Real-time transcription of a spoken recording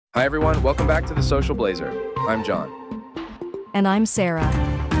Hi everyone, welcome back to The Social Blazer. I'm John. And I'm Sarah.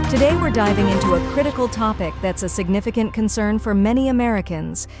 Today we're diving into a critical topic that's a significant concern for many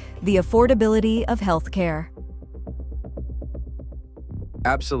Americans: the affordability of healthcare.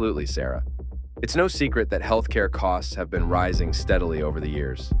 Absolutely, Sarah. It's no secret that healthcare costs have been rising steadily over the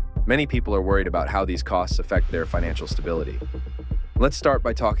years. Many people are worried about how these costs affect their financial stability. Let's start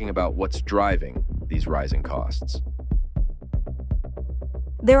by talking about what's driving these rising costs.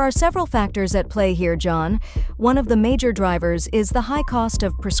 There are several factors at play here, John. One of the major drivers is the high cost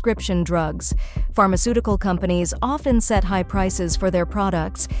of prescription drugs. Pharmaceutical companies often set high prices for their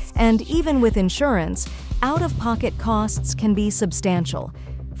products, and even with insurance, out-of-pocket costs can be substantial.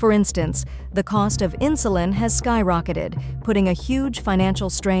 For instance, the cost of insulin has skyrocketed, putting a huge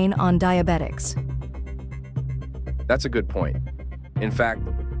financial strain on diabetics. That's a good point. In fact,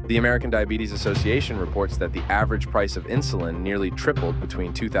 the American Diabetes Association reports that the average price of insulin nearly tripled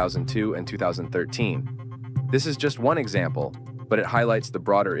between 2002 and 2013. This is just one example, but it highlights the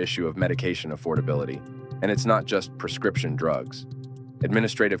broader issue of medication affordability. And it's not just prescription drugs.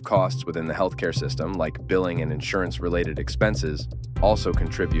 Administrative costs within the healthcare system, like billing and insurance-related expenses, also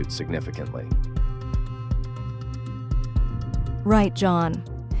contribute significantly. Right, John.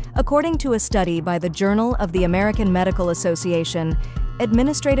 According to a study by the Journal of the American Medical Association,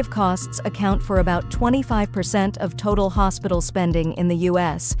 administrative costs account for about 25% of total hospital spending in the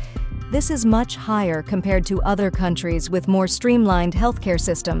U.S. This is much higher compared to other countries with more streamlined healthcare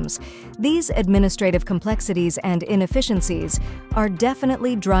systems. These administrative complexities and inefficiencies are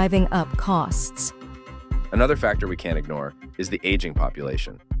definitely driving up costs. Another factor we can't ignore is the aging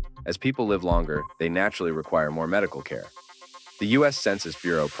population. As people live longer, they naturally require more medical care. The U.S. Census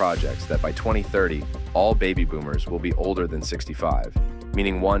Bureau projects that by 2030, all baby boomers will be older than 65,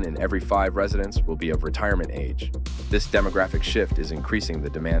 meaning 1 in every 5 residents will be of retirement age. This demographic shift is increasing the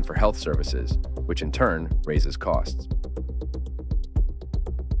demand for health services, which in turn raises costs.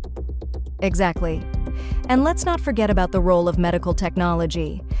 Exactly. And let's not forget about the role of medical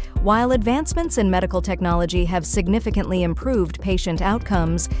technology. While advancements in medical technology have significantly improved patient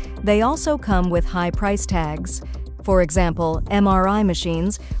outcomes, they also come with high price tags. For example, MRI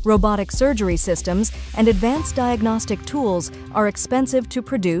machines, robotic surgery systems, and advanced diagnostic tools are expensive to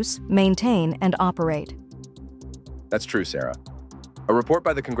produce, maintain, and operate. That's true, Sarah. A report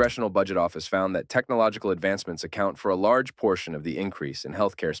by the Congressional Budget Office found that technological advancements account for a large portion of the increase in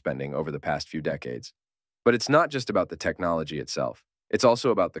healthcare spending over the past few decades. But it's not just about the technology itself. It's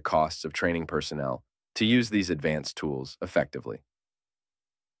also about the costs of training personnel to use these advanced tools effectively.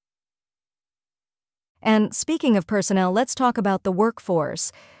 And speaking of personnel, let's talk about the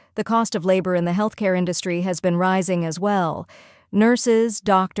workforce. The cost of labor in the healthcare industry has been rising as well. Nurses,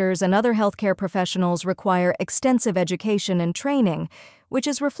 doctors, and other healthcare professionals require extensive education and training, which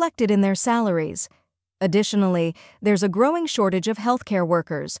is reflected in their salaries. Additionally, there's a growing shortage of healthcare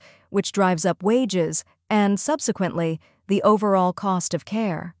workers, which drives up wages and, subsequently, the overall cost of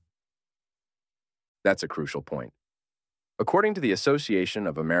care. That's a crucial point. According to the Association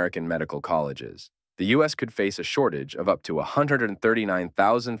of American Medical Colleges, the U.S. could face a shortage of up to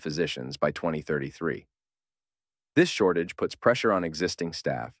 139,000 physicians by 2033. This shortage puts pressure on existing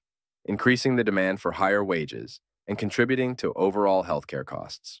staff, increasing the demand for higher wages and contributing to overall healthcare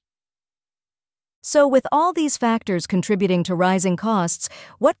costs. So, with all these factors contributing to rising costs,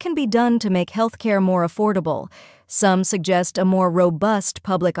 what can be done to make healthcare more affordable? Some suggest a more robust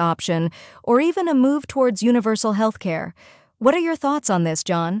public option, or even a move towards universal healthcare. What are your thoughts on this,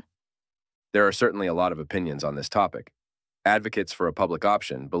 John? There are certainly a lot of opinions on this topic. Advocates for a public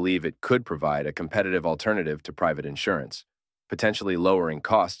option believe it could provide a competitive alternative to private insurance, potentially lowering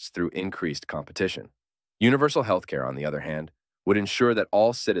costs through increased competition. Universal healthcare, on the other hand, would ensure that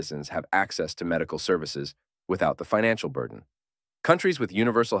all citizens have access to medical services without the financial burden. Countries with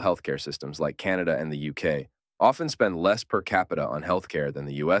universal healthcare systems like Canada and the UK often spend less per capita on healthcare than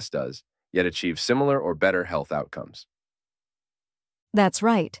the US does, yet achieve similar or better health outcomes. That's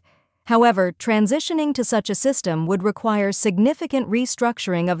right. However, transitioning to such a system would require significant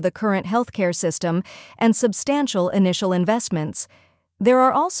restructuring of the current healthcare system and substantial initial investments. There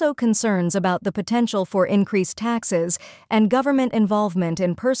are also concerns about the potential for increased taxes and government involvement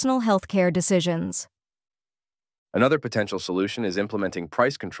in personal healthcare decisions. Another potential solution is implementing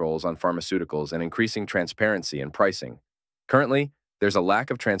price controls on pharmaceuticals and increasing transparency in pricing. Currently, there's a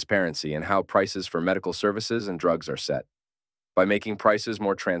lack of transparency in how prices for medical services and drugs are set. By making prices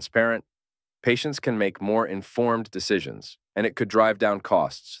more transparent, patients can make more informed decisions, and it could drive down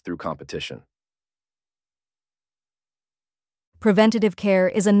costs through competition. Preventative care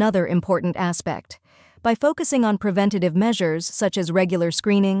is another important aspect. By focusing on preventative measures such as regular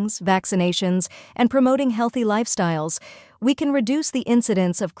screenings, vaccinations, and promoting healthy lifestyles, we can reduce the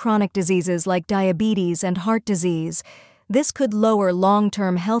incidence of chronic diseases like diabetes and heart disease. This could lower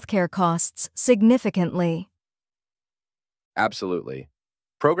long-term healthcare costs significantly. Absolutely.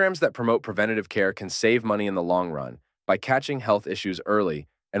 Programs that promote preventative care can save money in the long run by catching health issues early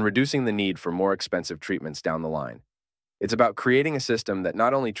and reducing the need for more expensive treatments down the line. It's about creating a system that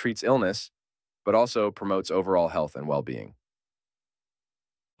not only treats illness, but also promotes overall health and well-being.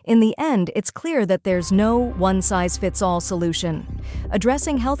 In the end, it's clear that there's no one-size-fits-all solution.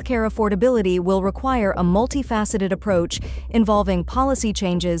 Addressing healthcare affordability will require a multifaceted approach involving policy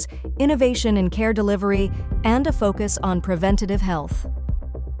changes, innovation in care delivery, and a focus on preventative health.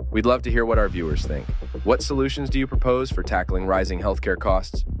 We'd love to hear what our viewers think. What solutions do you propose for tackling rising healthcare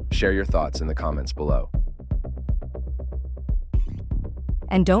costs? Share your thoughts in the comments below.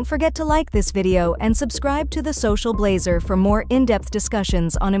 And don't forget to like this video and subscribe to the Social Blazer for more in-depth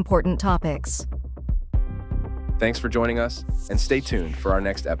discussions on important topics. Thanks for joining us, and stay tuned for our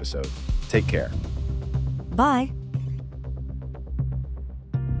next episode. Take care. Bye.